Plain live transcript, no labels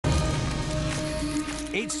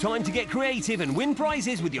It's time to get creative and win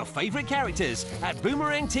prizes with your favourite characters at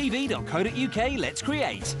boomerangtv.co.uk. Let's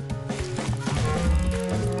create.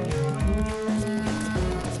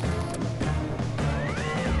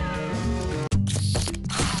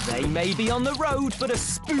 They may be on the road, but a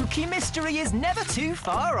spooky mystery is never too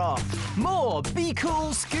far off. More Be Cool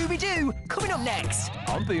Scooby-Doo coming up next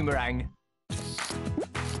on Boomerang.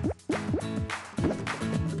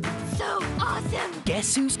 So awesome!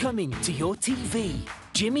 Guess who's coming to your TV?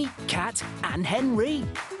 Jimmy, Kat and Henry.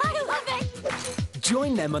 I love it!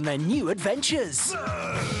 Join them on their new adventures.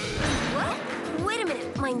 What? Wait a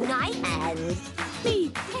minute, my knife? And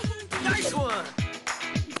me. Nice one!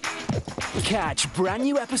 Catch brand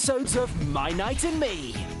new episodes of My Night and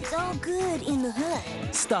Me. It's all good in the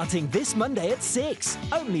hood. Starting this Monday at 6,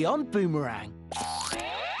 only on Boomerang.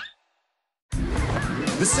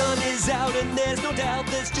 The sun is out and there's no doubt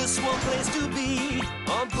there's just one place to be.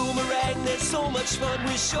 On Boomerang there's so much fun,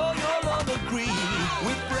 we're sure you'll all agree.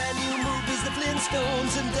 With brand new movies, the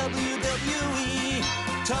Flintstones and WWE.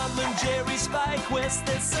 Tom and Jerry Spy Quest,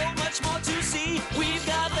 there's so much more to see. We've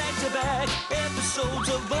got back-to-back episodes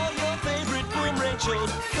of all your favorite Boomerang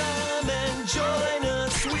shows. Come and join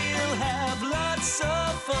us, we'll have lots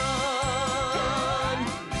of fun.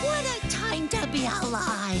 What a time to be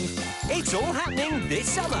alive! It's all happening this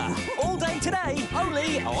summer. All day today,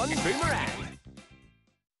 only on Boomerang.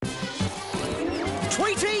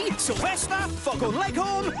 Tweety, Sylvester, Foghorn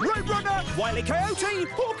Leghorn, Roadrunner, Wile E. Coyote,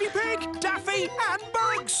 Porky Pig, Daffy and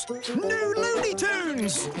Bugs. New Looney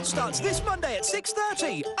Tunes. Starts this Monday at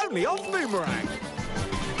 6:30, only on Boomerang.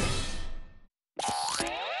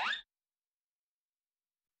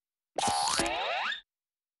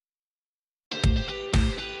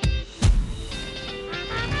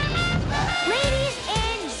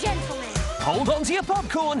 Hold on to your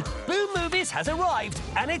popcorn. Boom Movies has arrived,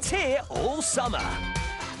 and it's here all summer.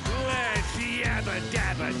 Let's yabba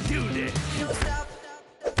dabba do this.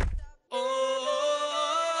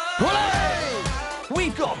 Hooray!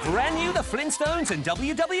 We've got brand new The Flintstones and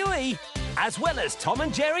WWE, as well as Tom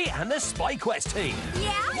and Jerry and the Spy Quest team.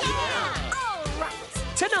 Yeah? Yeah! All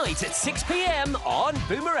right! Tonight at 6 p.m. on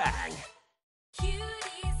Boomerang.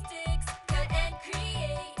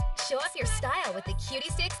 Show off your style with the Cutie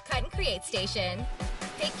Sticks Cut and Create Station.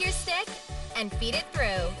 Pick your stick and feed it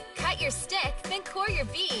through. Cut your stick, then core your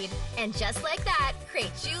bead. And just like that,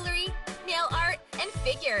 create jewelry, nail art, and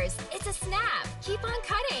figures. It's a snap. Keep on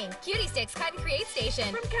cutting. Cutie Sticks Cut and Create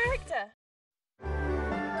Station. From character.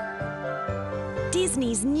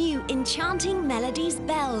 Disney's new Enchanting Melodies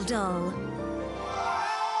Belle doll.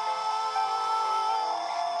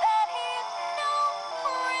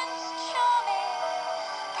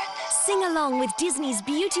 Sing along with Disney's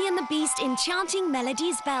Beauty and the Beast Enchanting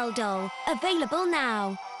Melodies Belle doll. Available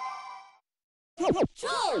now.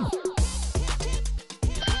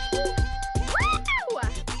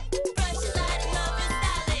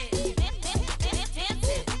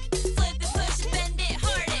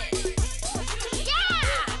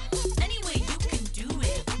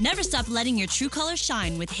 Never stop letting your true colors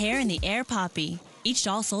shine with Hair in the Air Poppy. Each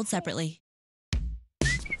doll sold separately.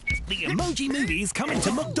 The Emoji Movie's coming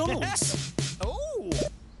to McDonald's. Oh!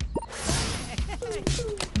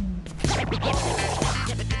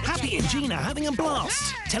 Happy and Gina having a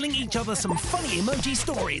blast, telling each other some funny emoji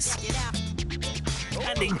stories.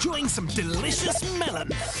 And enjoying some delicious melon.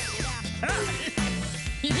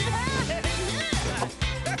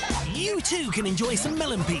 You too can enjoy some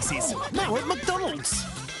melon pieces, now at McDonald's.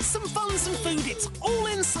 Some fun, some food, it's all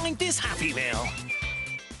inside this Happy Meal.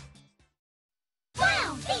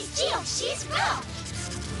 Wow, these Geox she's rock!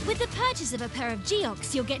 With the purchase of a pair of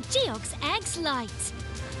Geox, you'll get Geox Eggs Light.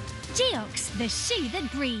 Geox, the shoe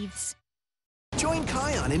that breathes. Join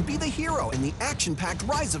Kion and be the hero in the action-packed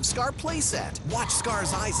Rise of Scar playset. Watch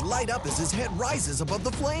Scar's eyes light up as his head rises above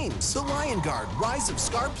the flames. The Lion Guard Rise of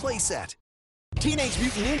Scar playset. Teenage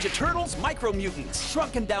Mutant Ninja Turtles Micro Mutants,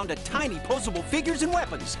 shrunken down to tiny posable figures and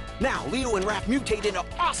weapons. Now, Leo and Raph mutate into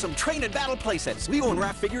awesome train and battle playsets. Leo and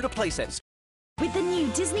Raph figure to playsets. With the new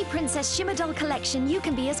Disney Princess Shimmer Doll collection, you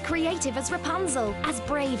can be as creative as Rapunzel, as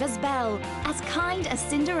brave as Belle, as kind as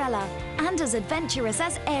Cinderella, and as adventurous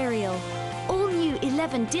as Ariel. All new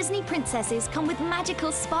 11 Disney princesses come with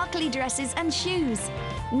magical sparkly dresses and shoes.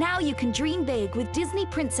 Now you can dream big with Disney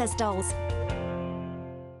Princess dolls.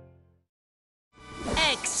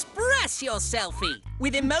 Express your selfie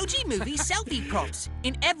with Emoji Movie selfie props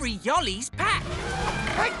in every Yollies pack.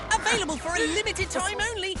 Available for a limited time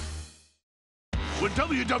only. when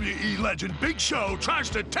WWE legend Big Show tries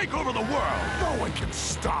to take over the world. No one can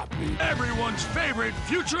stop me. Everyone's favorite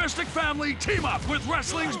futuristic family team up with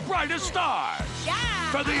wrestling's brightest stars.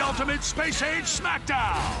 Yeah! For the ultimate space-age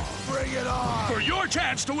SmackDown. Bring it on. For your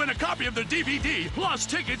chance to win a copy of the DVD, plus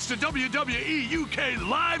tickets to WWE UK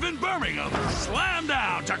Live in Birmingham. Slam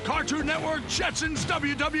down to Cartoon Network Jetsons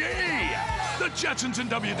WWE. The Jetsons in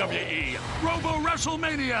WWE.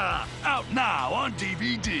 Robo-WrestleMania. Out now on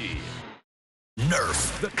DVD.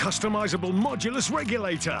 Nerf, the customizable modulus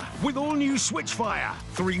regulator with all new Switchfire.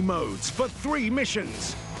 3 modes for 3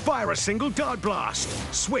 missions. Fire a single dart blast.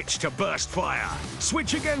 Switch to burst fire.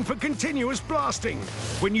 Switch again for continuous blasting.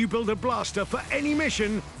 When you build a blaster for any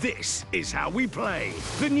mission, this is how we play.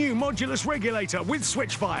 The new modulus regulator with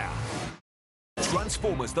Switchfire.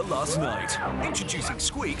 Transformers The Last Night. Introducing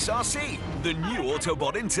Squeaks RC, the new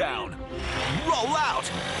Autobot in town. Roll out!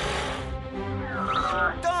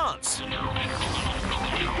 Dance!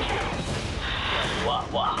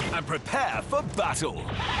 And prepare for battle.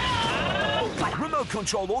 Remote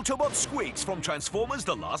control Autobot Squeaks from Transformers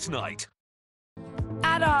The Last Night.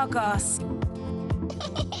 At Argos.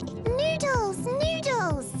 Noodles,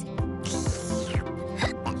 noodles.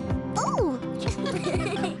 Ooh.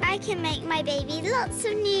 I can make my baby lots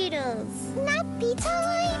of noodles. Nappy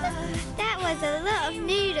time. That was a lot of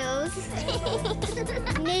noodles.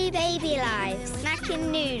 New baby life, snacking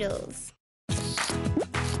noodles.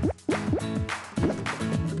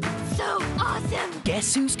 So awesome!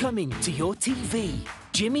 Guess who's coming to your TV?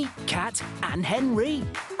 Jimmy, Kat, and Henry.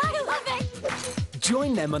 I love it!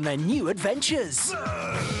 Join them on their new adventures.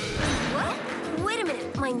 What? Wait a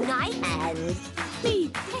minute, my knife? And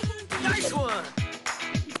me. Nice one!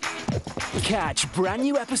 Catch brand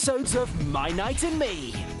new episodes of My Night and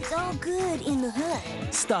Me. It's all good in the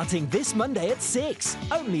hood. Starting this Monday at 6,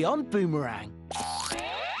 only on Boomerang.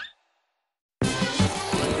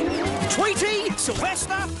 Tweety,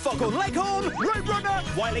 Sylvester, Foghorn Leghorn, Roadrunner,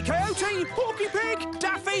 Wile E. Coyote, Porky Pig,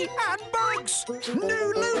 Daffy, and Bugs.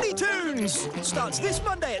 New Looney Tunes starts this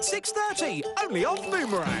Monday at 6:30, only on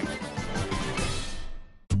Boomerang.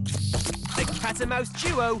 The Cat and Mouse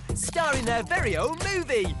duo star in their very own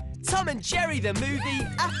movie. Tom and Jerry the movie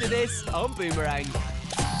after this on Boomerang.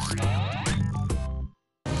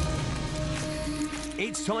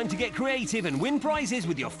 It's time to get creative and win prizes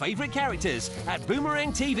with your favourite characters. At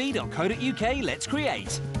boomerangtv.co.uk, let's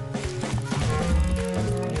create.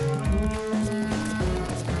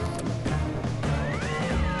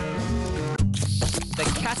 The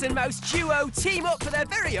Cat and Mouse duo team up for their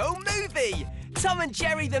very own movie. Tom and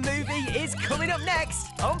Jerry the movie is coming up next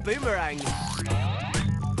on Boomerang.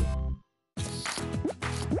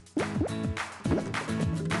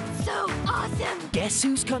 So awesome! Guess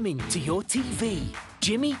who's coming to your TV?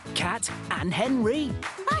 Jimmy, Kat, and Henry.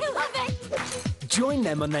 I love it! Join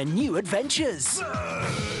them on their new adventures.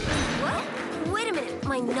 What? Wait a minute,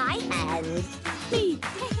 my knife? And me.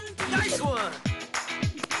 Nice one!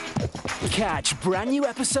 Catch brand new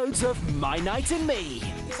episodes of My Night and Me.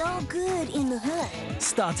 It's all good in the hood.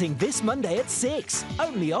 Starting this Monday at 6,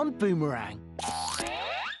 only on Boomerang.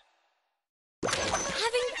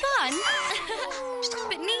 Having fun?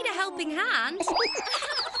 But need a helping hand?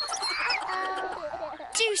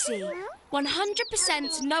 Juicy,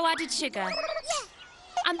 100% no added sugar.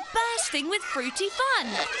 And bursting with fruity fun.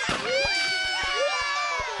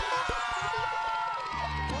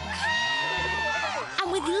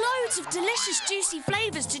 And with loads of delicious juicy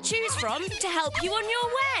flavours to choose from to help you on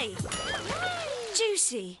your way.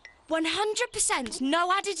 Juicy, 100%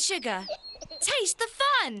 no added sugar. Taste the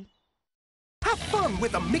fun. Have fun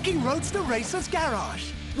with the Mickey Roadster Racers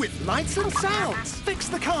Garage. With lights and sounds. Fix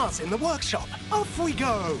the cars in the workshop. Off we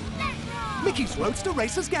go. Mickey's Roadster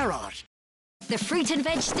Racers Garage. The fruit and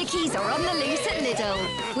veg stickies are on the loose at Lidl.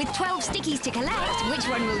 With 12 stickies to collect, which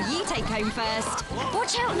one will you take home first?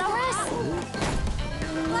 Watch out, Norris!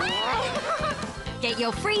 Get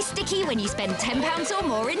your free sticky when you spend £10 or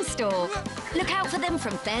more in store. Look out for them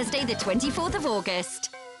from Thursday the 24th of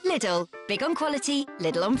August. Lidl. Big on quality,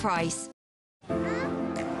 little on price.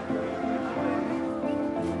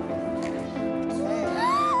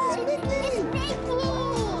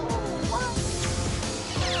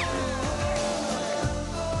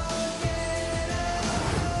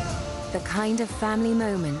 The kind of family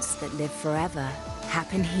moments that live forever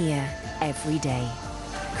happen here every day.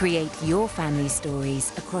 Create your family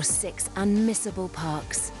stories across 6 unmissable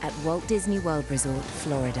parks at Walt Disney World Resort,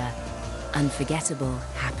 Florida. Unforgettable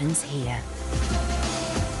happens here.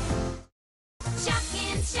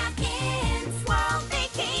 Shopkins, World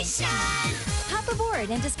Vacation. Hop aboard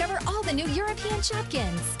and discover all the new European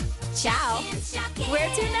Shopkins. Ciao! Where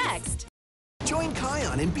to next? Join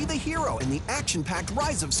Kion and be the hero in the action-packed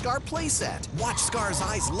Rise of Scar playset. Watch Scar's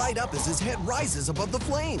eyes light up as his head rises above the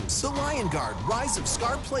flames. The Lion Guard Rise of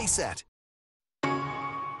Scar playset.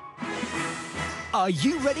 Are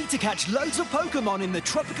you ready to catch loads of Pokemon in the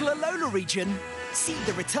tropical Alola region? See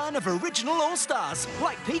the return of original All-Stars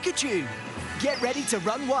like Pikachu. Get ready to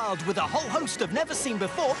run wild with a whole host of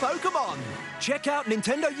never-seen-before Pokemon. Check out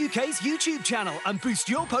Nintendo UK's YouTube channel and boost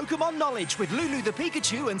your Pokemon knowledge with Lulu the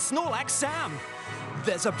Pikachu and Snorlax Sam.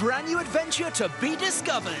 There's a brand new adventure to be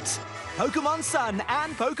discovered. Pokemon Sun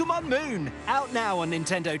and Pokemon Moon, out now on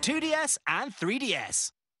Nintendo 2DS and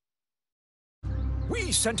 3DS.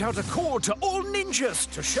 We sent out a call to all ninjas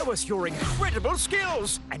to show us your incredible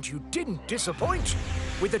skills, and you didn't disappoint.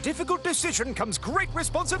 With a difficult decision comes great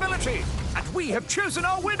responsibility, and we have chosen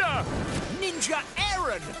our winner. Ninja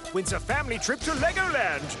Aaron wins a family trip to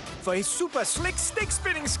Legoland for his super slick stick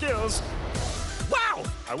spinning skills. Wow,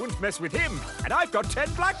 I wouldn't mess with him, and I've got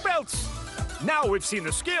 10 black belts. Now we've seen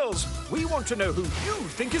the skills, we want to know who you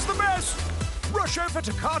think is the best. Rush over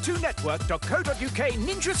to cartoonnetwork.co.uk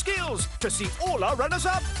Ninja Skills to see all our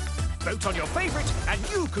runners-up. Vote on your favourite and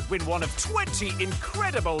you could win one of 20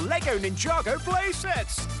 incredible LEGO Ninjago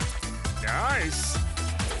playsets. Nice!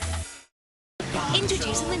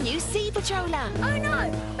 Introducing the new Sea Patroller. Oh no!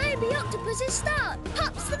 Baby Octopus is stuck!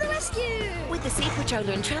 Pups to the rescue! With the Sea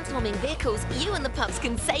Patroller and transforming vehicles, you and the pups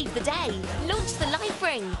can save the day. Launch the life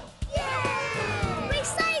ring. Yay! We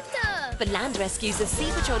saved her! For land rescues, the Sea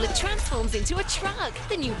Patroller transforms into a truck.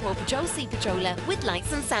 The new Paw Patrol Sea Patroller with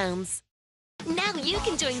lights and sounds. Now you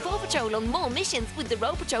can join Paw Patrol on more missions with the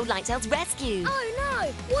Roll Patrol Lighthouse Rescue. Oh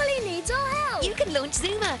no! Wally needs our help! You can launch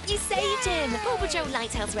Zuma. You saved him. Paw Patrol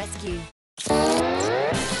Lighthouse Rescue.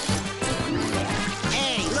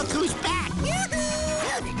 Hey, look who's back!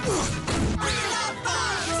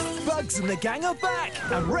 Bugs and the gang are back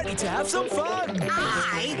and ready to have some fun.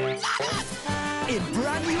 In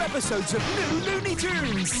brand new episodes of New Looney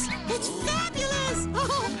Tunes. It's fabulous!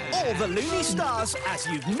 All the Looney Stars as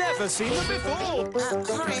you've never seen them before.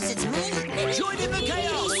 Horace, it's me. Join in the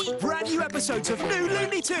chaos. Brand new episodes of New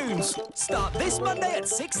Looney Tunes. Start this Monday at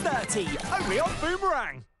 6:30. Only on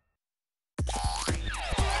Boomerang.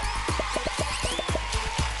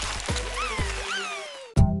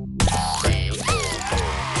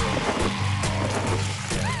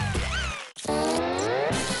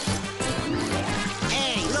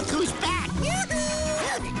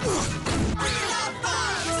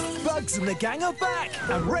 Bugs and the gang are back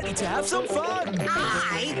and ready to have some fun.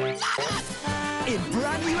 In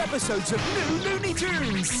brand new episodes of New Looney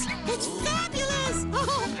Tunes. It's fabulous!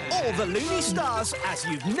 All the Looney Stars as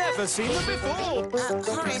you've never seen them before.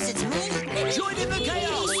 Horace, it's me. Join in the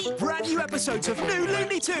chaos. Brand new episodes of New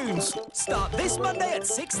Looney Tunes. Start this Monday at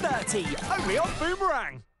 6:30. Only on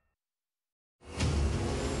Boomerang.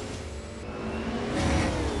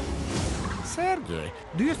 Sergey,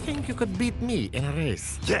 do you think you could beat me in a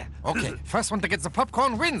race? Yeah. Okay, first one to get the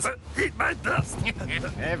popcorn wins. Eat my dust.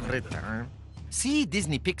 Every time. See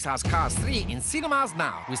Disney Pixar's Cars 3 in cinemas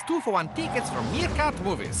now with 2-for-1 tickets from Meerkat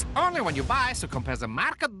Movies. Only when you buy, so compare the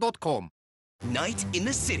market.com. Night in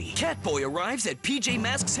the city. Catboy arrives at PJ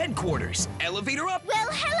Masks headquarters. Elevator up. Well,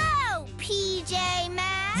 hello, PJ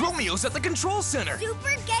Masks. Romeo's at the control center.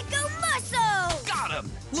 Super Gecko Muscle. Got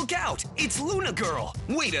him. Look out. It's Luna Girl.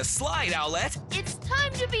 Way to slide, Owlette. It's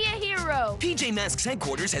time to be a hero. PJ Masks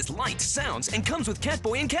headquarters has lights, sounds, and comes with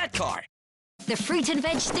Catboy and Cat Car. The fruit and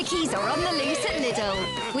veg stickies are on the loose at Lidl.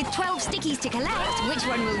 With 12 stickies to collect, which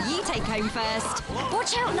one will you take home first?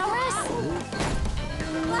 Watch out, Norris!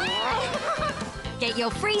 Get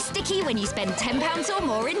your free sticky when you spend £10 or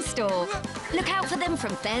more in store. Look out for them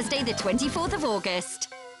from Thursday the 24th of August.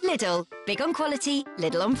 Lidl. Big on quality,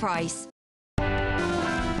 little on price.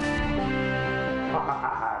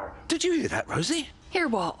 Did you hear that, Rosie? Hear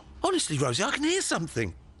what? Honestly, Rosie, I can hear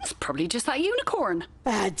something. It's probably just that unicorn.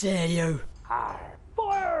 I dare you.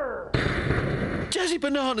 Fire! Jazzy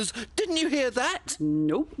Bananas, didn't you hear that?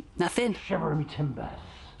 Nope, nothing. Shiver me timbers.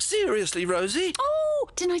 Seriously, Rosie? Oh,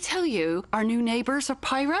 didn't I tell you? Our new neighbours are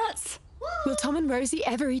pirates. Will Tom and Rosie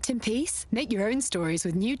ever eat in peace? Make your own stories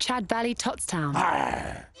with new Chad Valley Totstown.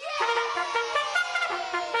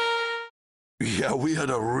 Yeah, we had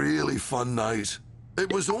a really fun night.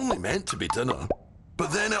 It was only meant to be dinner.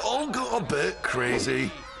 But then it all got a bit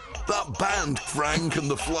crazy. That band, Frank and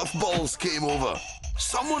the Fluffballs, came over.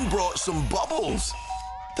 Someone brought some bubbles.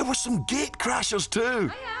 There were some gate crashers too.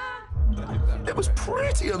 It was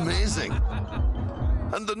pretty amazing.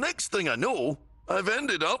 And the next thing I know, I've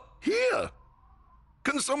ended up here.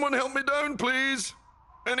 Can someone help me down, please?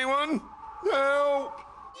 Anyone? Help!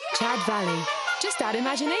 Chad Valley. Just add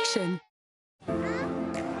imagination.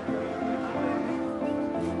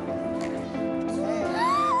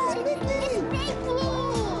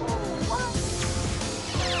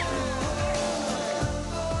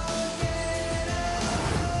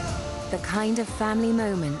 The kind of family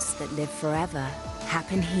moments that live forever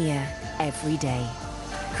happen here every day.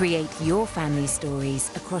 Create your family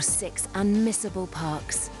stories across 6 unmissable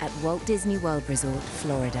parks at Walt Disney World Resort,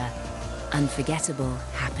 Florida. Unforgettable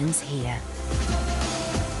happens here.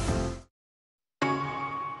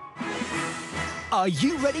 Are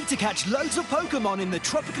you ready to catch loads of Pokemon in the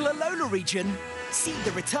tropical Alola region? See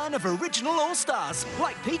the return of original All-Stars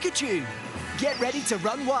like Pikachu. Get ready to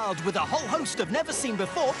run wild with a whole host of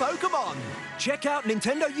never-seen-before Pokemon. Check out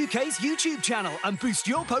Nintendo UK's YouTube channel and boost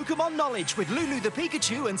your Pokemon knowledge with Lulu the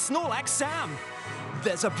Pikachu and Snorlax Sam.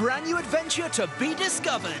 There's a brand new adventure to be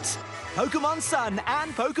discovered. Pokemon Sun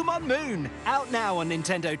and Pokemon Moon, out now on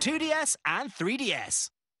Nintendo 2DS and 3DS.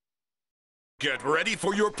 Get ready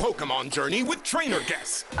for your Pokemon journey with Trainer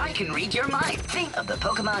Guess. I can read your mind. Think of the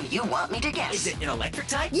Pokemon you want me to guess. Is it an electric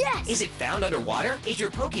type? Yes! Is it found underwater? Is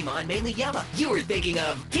your Pokemon mainly yellow? You were thinking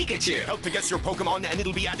of Pikachu. Help to guess your Pokemon and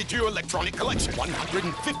it'll be added to your electronic collection.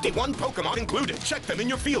 151 Pokemon included. Check them in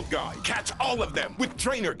your field guide. Catch all of them with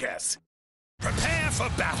Trainer Guess. Prepare for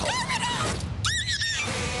battle.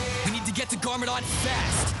 We need to get to Garmadon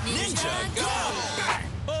fast. Ninja,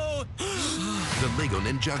 go! Oh. The Lego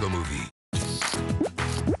Ninjago movie.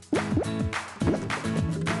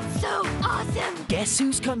 So awesome! Guess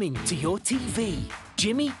who's coming to your TV?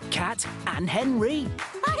 Jimmy, Cat, and Henry.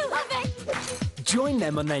 I love it! Join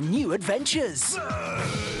them on their new adventures.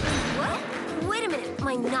 What? Wait a minute,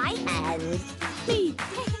 my knight? And me.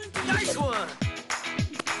 Nice one!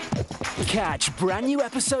 Catch brand new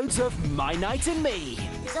episodes of My Knight and Me.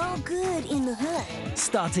 It's all good in the hood.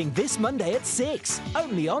 Starting this Monday at 6,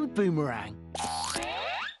 only on Boomerang.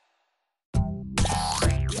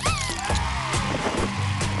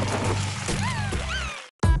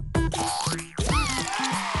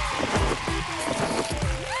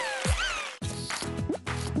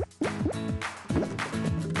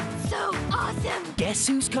 So awesome! Guess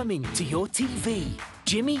who's coming to your TV?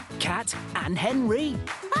 Jimmy, Cat, and Henry.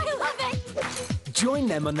 I love it! Join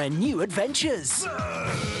them on their new adventures.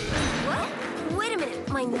 What? Wait a minute,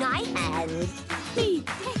 my knight? And me.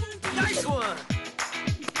 Nice one!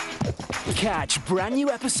 Catch brand new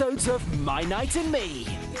episodes of My Knight and Me.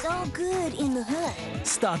 It's all good in the hood.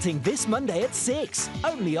 Starting this Monday at 6,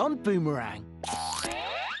 only on Boomerang.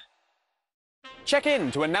 Check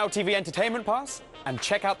in to a Now TV Entertainment Pass and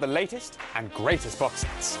check out the latest and greatest box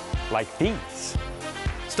sets, like these.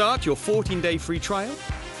 Start your 14-day free trial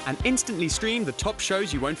and instantly stream the top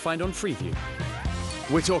shows you won't find on Freeview.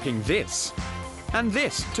 We're talking this, and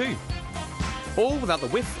this too. All without the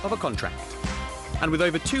whiff of a contract. And with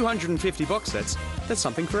over 250 box sets, there's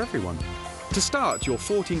something for everyone. To start your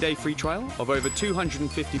 14-day free trial of over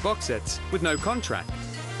 250 box sets with no contract,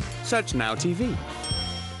 search Now TV.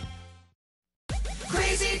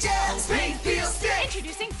 Crazy Gels, paint, peel, stick.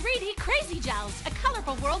 Introducing 3D Crazy Gels, a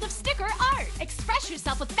colorful world of sticker art. Express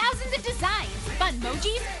yourself with thousands of designs, fun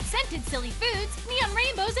emojis, scented silly foods, neon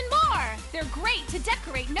rainbows, and more. They're great to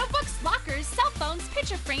decorate notebooks, lockers, cell phones,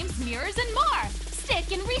 picture frames, mirrors, and more.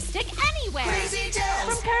 Stick and re-stick anywhere. Crazy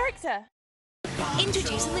Gels. From character.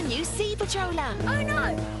 Introducing the new Sea Patroller. Oh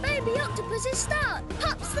no! Baby octopus is stuck!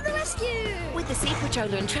 Pups to the rescue! With the Sea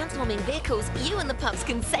Patroller and transforming vehicles, you and the pups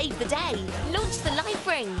can save the day. Launch the life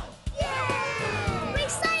ring. Yay! We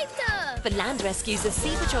saved her! For land rescues, the Sea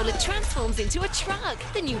Patroller transforms into a truck.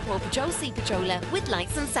 The new Paw Patrol Sea Patroller with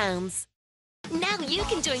lights and sounds. Now you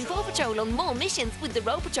can join Paw Patrol on more missions with the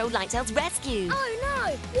Roll Patrol Lighthouse Rescue. Oh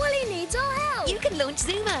no! Wally needs our help! You can launch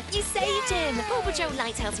Zuma. You saved him. Paw Patrol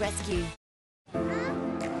Lighthouse Rescue.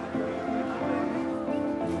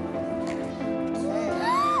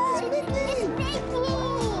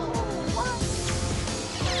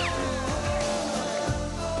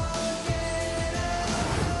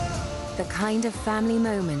 The kind of family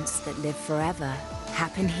moments that live forever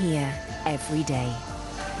happen here every day.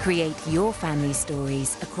 Create your family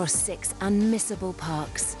stories across 6 unmissable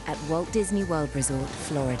parks at Walt Disney World Resort,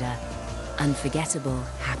 Florida. Unforgettable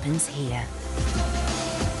happens here.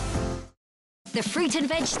 The fruit and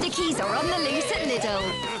veg stickies are on the loose at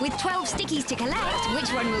Lidl. With 12 stickies to collect,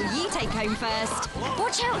 which one will you take home first?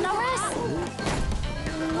 Watch out, Norris!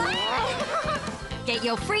 Get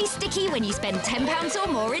your free sticky when you spend £10 or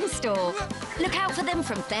more in store. Look out for them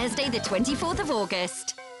from Thursday the 24th of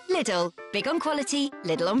August. Lidl. Big on quality,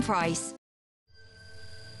 little on price.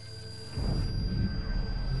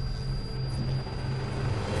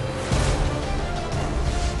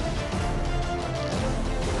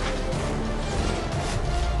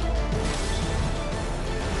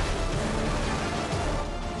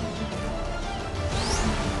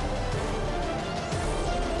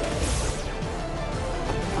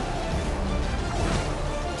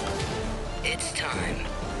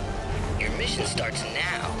 registration starts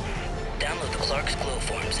now. Download the Clark's Glow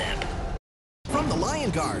Forms app. From the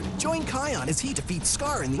Lion Guard, join Kion as he defeats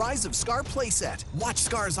Scar in the Rise of Scar playset. Watch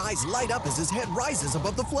Scar's eyes light up as his head rises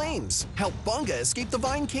above the flames. Help Bunga escape the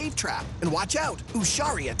Vine cave trap. And watch out,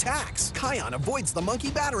 Ushari attacks. Kion avoids the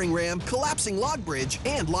monkey battering ram, collapsing log bridge,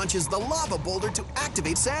 and launches the lava boulder to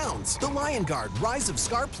activate sounds. The Lion Guard Rise of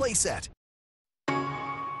Scar playset.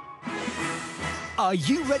 Are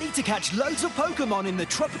you ready to catch loads of Pokemon in the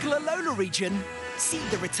tropical Alola region? See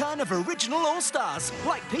the return of original All-Stars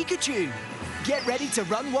like Pikachu. Get ready to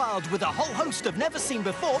run wild with a whole host of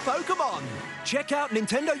never-seen-before Pokemon. Check out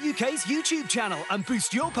Nintendo UK's YouTube channel and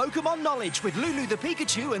boost your Pokemon knowledge with Lulu the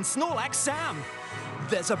Pikachu and Snorlax Sam.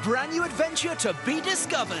 There's a brand new adventure to be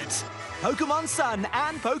discovered. Pokemon Sun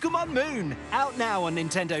and Pokemon Moon, out now on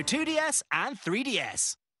Nintendo 2DS and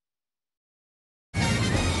 3DS.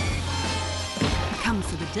 Come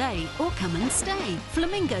for the day or come and stay.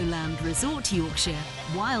 Flamingo Land Resort, Yorkshire.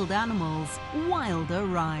 Wild animals, wilder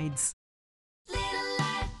rides.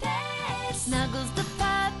 Snuggles the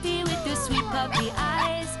puppy with her sweet puppy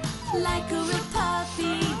eyes. Like a real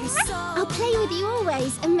puppy, so... I'll play with you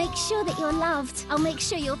always and make sure that you're loved. I'll make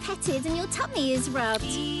sure you're petted and your tummy is rubbed.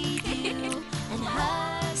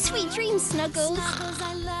 Sweet dreams, Snuggles. Snuggles,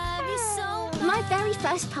 I love you so My very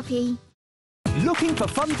first puppy. Looking for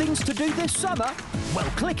fun things to do this summer? Well,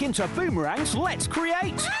 click into Boomerang's Let's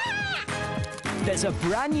Create. There's a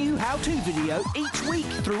brand new how-to video each week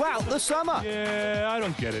throughout the summer. Yeah, I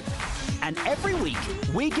don't get it. And every week,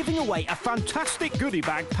 we're giving away a fantastic goodie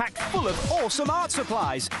bag packed full of awesome art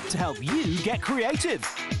supplies to help you get creative.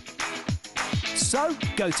 So,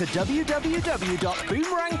 go to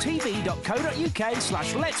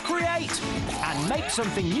www.boomerangtv.co.uk/let's create and make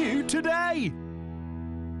something new today.